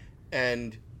species.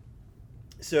 And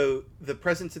so the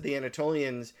presence of the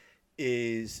Anatolians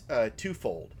is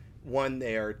twofold. One,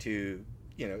 they are to,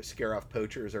 you know, scare off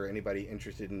poachers or anybody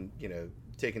interested in, you know,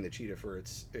 taking the cheetah for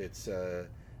its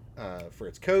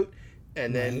coat.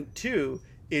 And then two,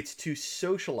 it's to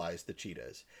socialize the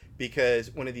cheetahs, because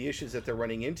one of the issues that they're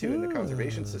running into in the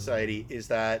Conservation Society is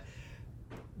that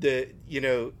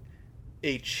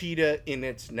a cheetah in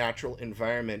its natural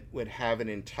environment would have an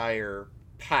entire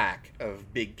pack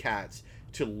of big cats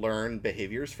to learn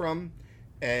behaviors from.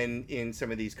 And in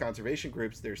some of these conservation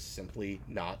groups, there's simply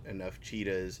not enough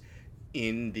cheetahs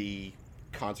in the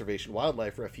conservation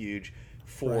wildlife refuge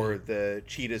for the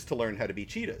cheetahs to learn how to be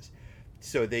cheetahs.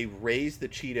 So they raise the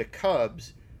cheetah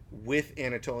cubs with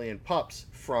Anatolian pups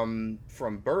from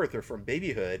birth or from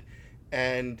babyhood,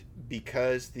 and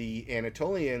because the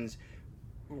Anatolians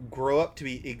grow up to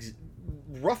be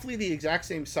roughly the exact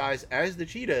same size as the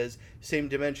cheetahs, same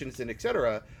dimensions and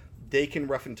etc., they can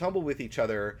rough and tumble with each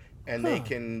other, and they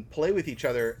can play with each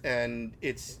other, and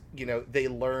it's, they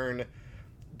learn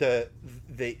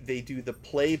they do the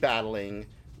play battling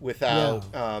without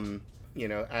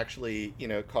actually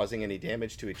causing any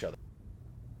damage to each other.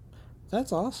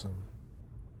 That's awesome.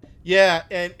 Yeah,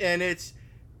 and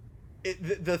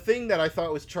the thing that I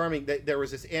thought was charming, that there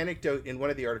was this anecdote in one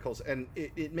of the articles, and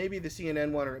it may be the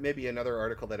CNN one or it may be another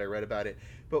article that I read about it,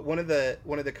 but one of the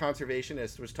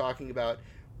conservationists was talking about,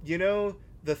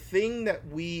 the thing that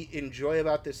we enjoy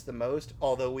about this the most,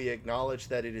 although we acknowledge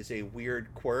that it is a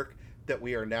weird quirk that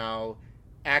we are now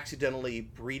accidentally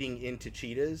breeding into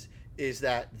cheetahs, is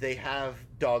that they have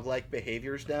dog-like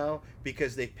behaviors now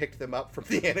because they picked them up from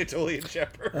the Anatolian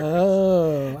Shepherd.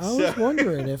 Oh, I was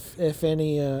wondering if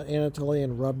any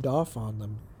Anatolian rubbed off on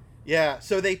them. Yeah,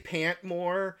 so they pant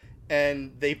more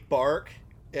and they bark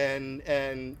and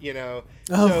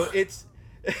so it's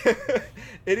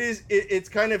it's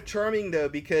kind of charming though,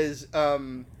 because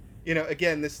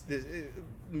again, this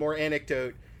more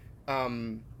anecdote,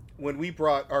 when we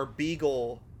brought our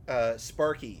beagle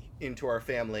Sparky into our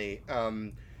family,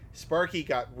 Sparky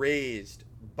got raised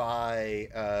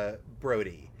by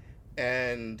Brody,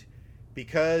 and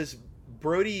because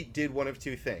Brody did one of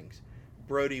two things.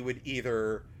 Brody would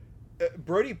either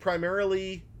Brody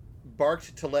primarily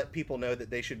barked to let people know that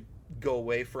they should go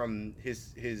away from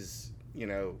his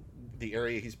the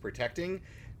area he's protecting,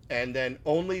 and then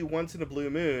only once in a blue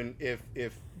moon,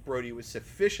 if Brody was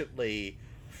sufficiently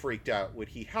freaked out, would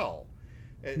he howl.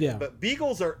 Yeah. But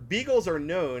beagles are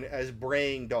known as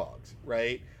braying dogs,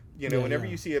 right? Whenever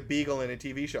you see a beagle in a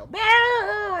TV show,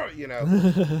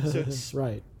 so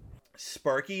right.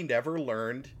 Sparky never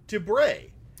learned to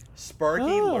bray.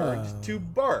 Sparky learned to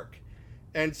bark.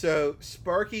 And so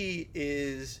Sparky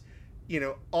is,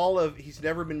 he's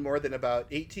never been more than about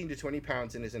 18 to 20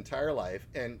 pounds in his entire life.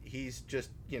 And he's just,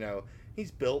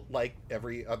 he's built like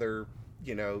every other,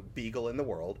 beagle in the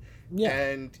world. Yeah.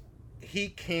 And he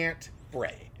can't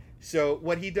bray. So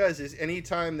what he does is,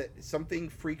 anytime that something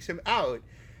freaks him out,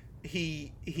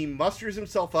 he musters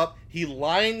himself up, he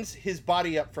lines his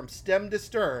body up from stem to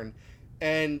stern,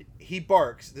 and he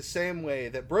barks the same way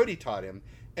that Brody taught him.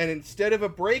 And instead of a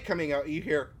bray coming out, you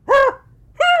hear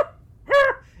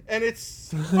and it's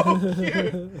so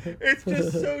cute. It's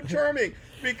just so charming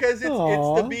because it's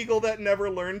the beagle that never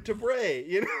learned to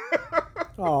bray,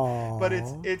 But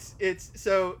it's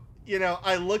so,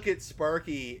 I look at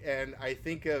Sparky and I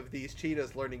think of these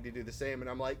cheetahs learning to do the same, and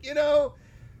I'm like,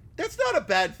 that's not a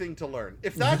bad thing to learn.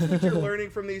 If that's what you're learning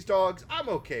from these dogs, I'm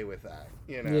okay with that,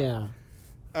 Yeah.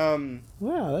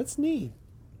 Wow, that's neat.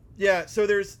 Yeah, so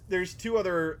there's two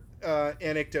other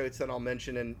anecdotes that I'll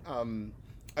mention, and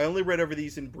I only read over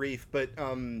these in brief, but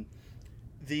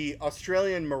the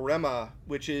Australian Maremma,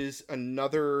 which is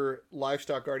another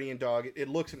livestock guardian dog, it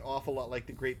looks an awful lot like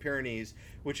the Great Pyrenees,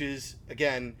 which is,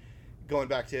 again, going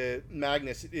back to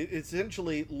Magnus, it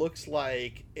essentially looks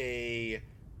like an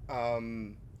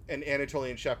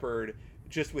Anatolian Shepherd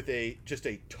just with a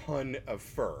ton of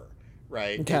fur,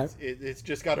 right? Okay. It's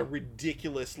just got a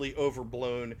ridiculously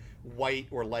overblown white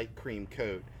or light cream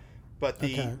coat. But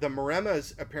the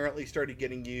Maremmas apparently started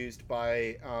getting used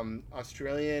by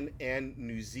Australian and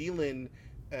New Zealand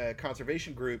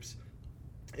conservation groups.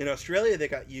 In Australia, they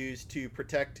got used to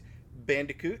protect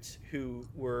bandicoots who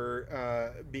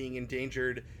were being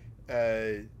endangered.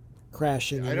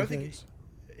 Crashing. I don't think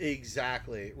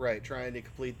exactly right. Trying to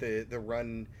complete the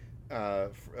run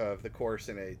of the course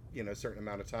in a certain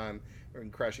amount of time, or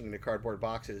crashing into cardboard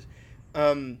boxes.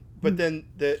 But then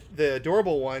the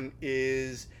adorable one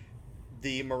is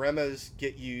the Maremmas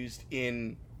get used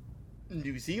in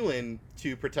New Zealand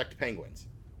to protect penguins.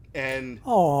 And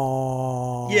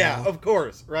aww, yeah, of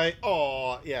course, right?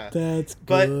 Aww, yeah, that's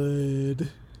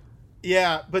good.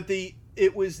 Yeah, but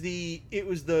it was the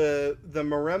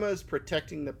Maremmas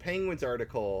protecting the penguins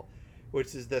article,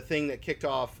 which is the thing that kicked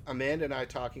off Amanda and I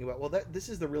talking about. Well, this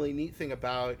is the really neat thing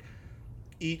about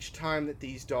each time that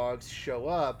these dogs show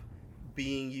up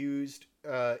being used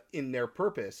in their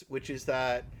purpose, which is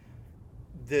that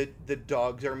the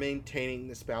dogs are maintaining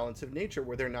this balance of nature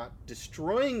where they're not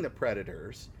destroying the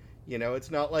predators.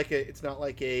 It's not like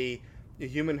a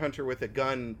human hunter with a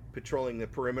gun patrolling the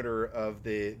perimeter of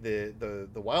the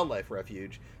wildlife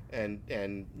refuge and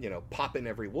popping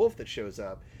every wolf that shows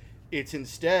up. It's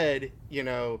instead,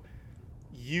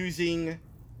 using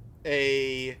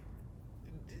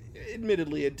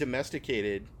admittedly a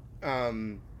domesticated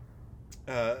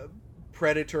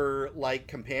predator-like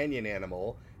companion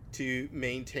animal to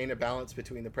maintain a balance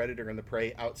between the predator and the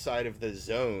prey outside of the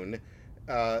zone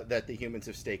that the humans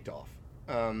have staked off.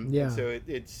 And so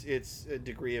it's a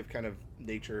degree of kind of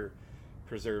nature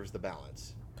preserves the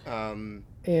balance.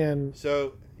 And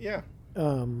so, yeah.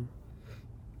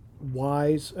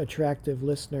 Wise, attractive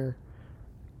listener,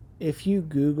 if you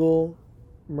Google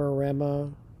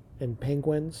Maremma and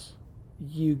penguins,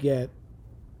 you get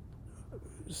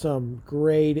some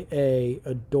grade A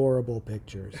adorable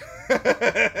pictures.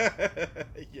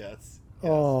 Yes.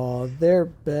 Oh, they're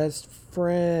best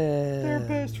friends. They're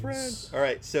best friends. All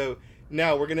right, so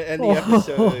now we're going to end the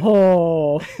episode.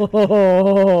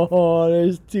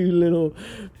 There's two little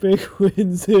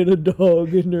penguins and a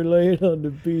dog, and they're laying on the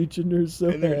beach, and they're so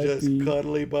and they're happy. Just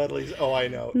cuddly buddlies. Oh, I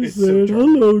know. He It's said, so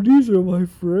hello, these are my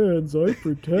friends. I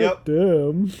protect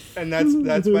them. And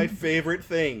that's my favorite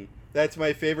thing. That's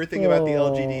my favorite thing about the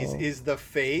LGDs is the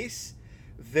face.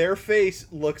 Their face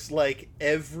looks like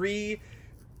every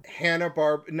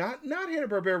not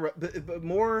Hanna-Barbera, but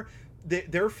more.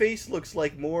 Their face looks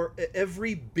like more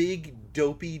every big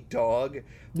dopey dog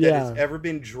that has ever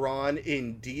been drawn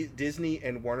in Disney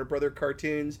and Warner Brother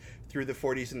cartoons through the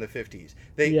 40s and the 50s.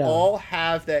 They all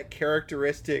have that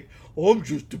characteristic, I'm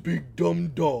just a big dumb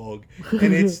dog.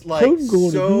 And it's like I'm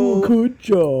gonna do a good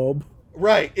job.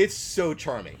 Right. It's so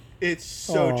charming. It's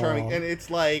so charming. And it's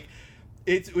like,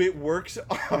 it works,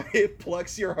 it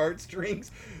plucks your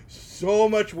heartstrings so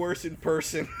much worse in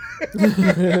person.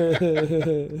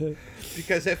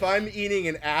 Because if I'm eating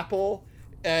an apple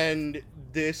and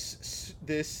this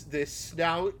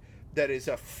snout that is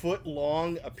a foot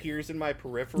long appears in my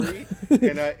periphery,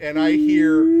 and I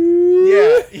hear,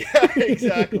 yeah,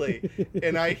 exactly,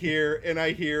 and I hear,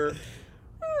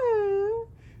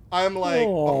 I'm like,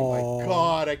 oh my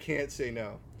God, I can't say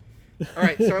no. All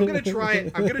right, so I'm gonna try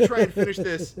and finish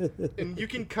this, and you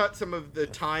can cut some of the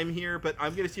time here, but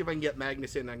I'm gonna see if I can get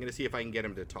Magnus in. I'm gonna see if I can get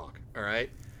him to talk. All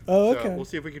right. Oh, okay. So we'll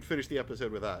see if we can finish the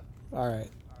episode with that. All right.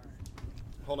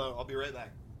 Hold on, I'll be right back.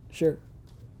 Sure.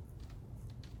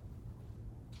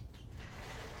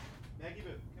 Maggie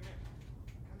Boo,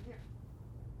 come here.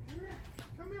 Come here.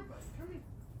 Come here, bud. Come here.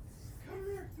 Come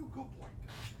here, you good boy.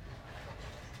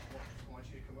 I want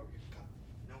you to come over here. Come.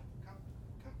 No, come.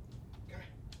 Come here.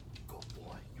 Good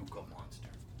boy. You good monster.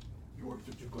 You are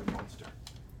such a good monster.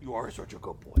 You are such a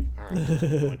good boy. All right.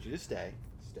 I want you to stay.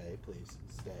 Stay, please.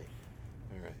 Stay.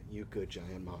 All right. You good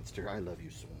giant monster. I love you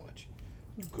so much.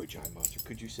 You good giant monster.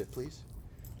 Could you sit, please?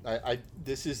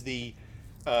 This is the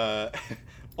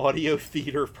audio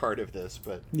theater part of this,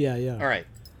 but yeah. All right,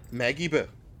 Maggie Boo,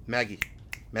 Maggie,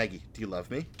 do you love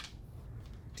me?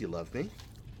 Do you love me?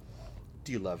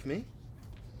 Do you love me?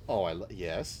 Oh,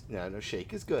 yes. No,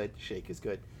 shake is good. Shake is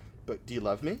good. But do you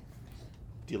love me?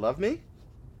 Do you love me?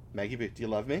 Maggie Boo, do you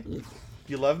love me? Do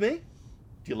you love me?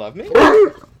 Do you love me?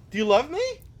 Do you love me?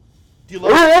 Do you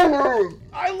love me?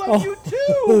 I love you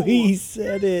too. He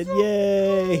said it.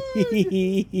 Yay.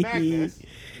 Magnus.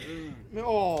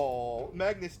 Oh,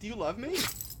 Magnus, do you love me?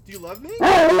 Do you love me?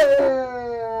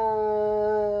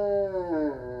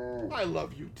 I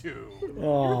love you too.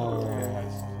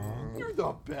 You're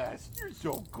the best. You're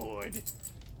so good.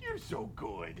 You're so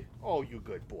good. Oh, you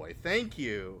good boy. Thank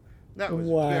you. That was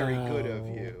very good of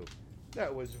you.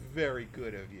 That was very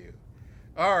good of you.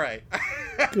 All right.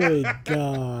 Good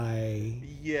guy.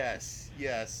 Yes.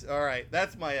 All right.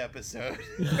 That's my episode.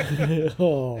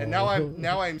 Oh. And now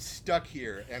I'm stuck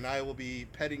here, and I will be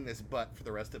petting this butt for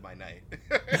the rest of my night.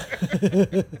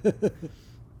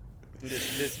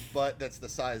 this butt that's the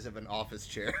size of an office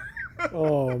chair.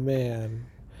 Oh man.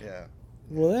 Yeah.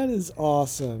 Well, that is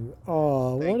awesome.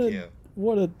 Oh, Thank you.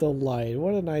 What a delight.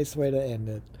 What a nice way to end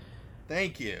it.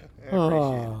 Thank you. I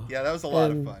appreciate it. Yeah, that was a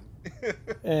lot of fun.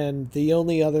 And the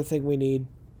only other thing we need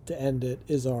to end it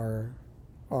is our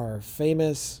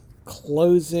famous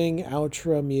closing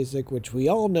outro music, which we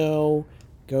all know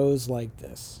goes like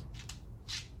this.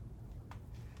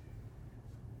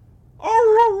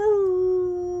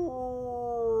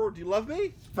 Do you love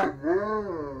me?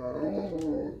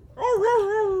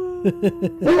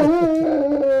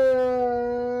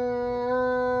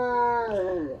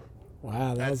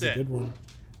 Wow, that was a good one.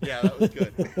 Yeah, that was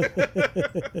good.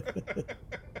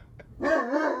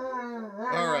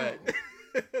 All right.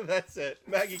 That's it.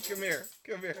 Maggie, come here.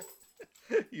 Come here.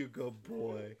 You good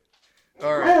boy.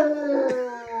 All right.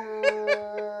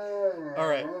 All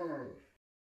right.